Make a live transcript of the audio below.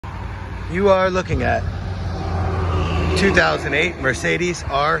You are looking at 2008 Mercedes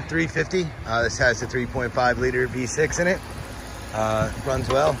R350. This has a 3.5 liter V6 in it. Runs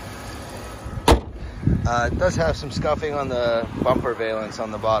well. It does have some scuffing on the bumper valance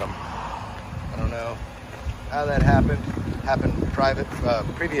on the bottom. I don't know how that happened. Happened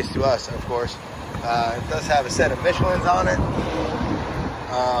previous to us, of course. It does have a set of Michelins on it.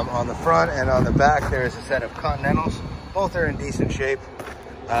 On the front and on the back, there is a set of Continentals. Both are in decent shape.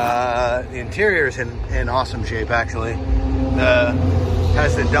 The interior is in awesome shape, actually.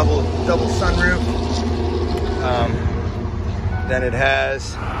 Has the double sunroof. Then it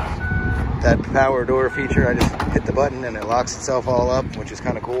has that power door feature. I just hit the button and it locks itself all up, which is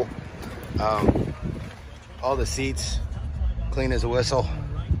kind of cool. All the seats, clean as a whistle.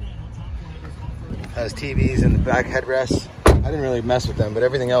 Has TVs in the back headrests. I didn't really mess with them, but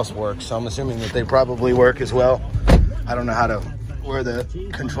everything else works. So I'm assuming that they probably work as well. I don't know where the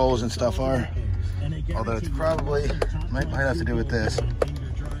controls and stuff are. Although it's probably, might have to do with this.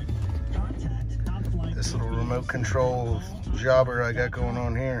 This little remote control jobber I got going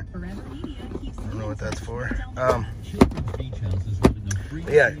on here. I don't know what that's for. But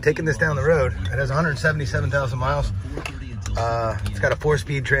yeah, taking this down the road, it has 177,000 miles. It's got a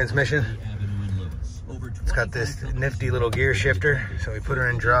 4-speed transmission. It's got this nifty little gear shifter. So we put her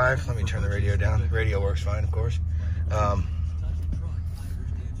in drive. Let me turn the radio down. The radio works fine, of course.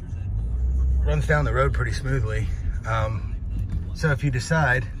 Runs down the road pretty smoothly. So if you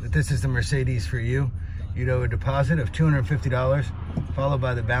decide that this is the Mercedes for you, you'd owe a deposit of $250, followed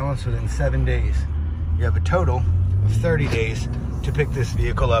by the balance within 7 days. You have a total of 30 days to pick this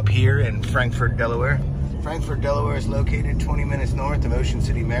vehicle up here in Frankfort, Delaware. Frankfort, Delaware is located 20 minutes north of Ocean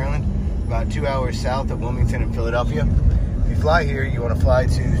City, Maryland, about 2 hours south of Wilmington and Philadelphia. If you fly here, you want to fly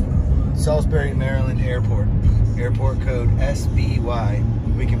to Salisbury, Maryland Airport. Airport code SBY.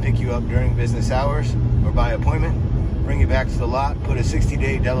 We can pick you up during business hours or by appointment, bring you back to the lot, put a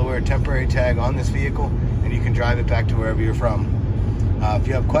 60-day Delaware temporary tag on this vehicle, and you can drive it back to wherever you're from. If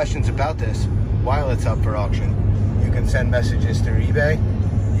you have questions about this while it's up for auction, you can send messages through eBay.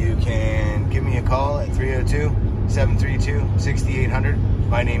 You can give me a call at 302-732-6800.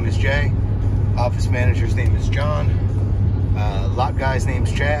 My name is Jay. Office manager's name is John. Lot guy's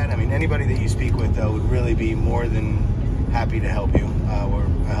name's Chad. I mean, anybody that you speak with, though, would really be more than happy to help you. We're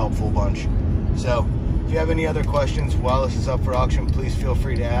a helpful bunch. So if you have any other questions while this is up for auction, please feel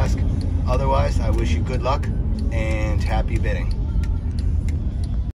free to ask. Otherwise, I wish you good luck and happy bidding.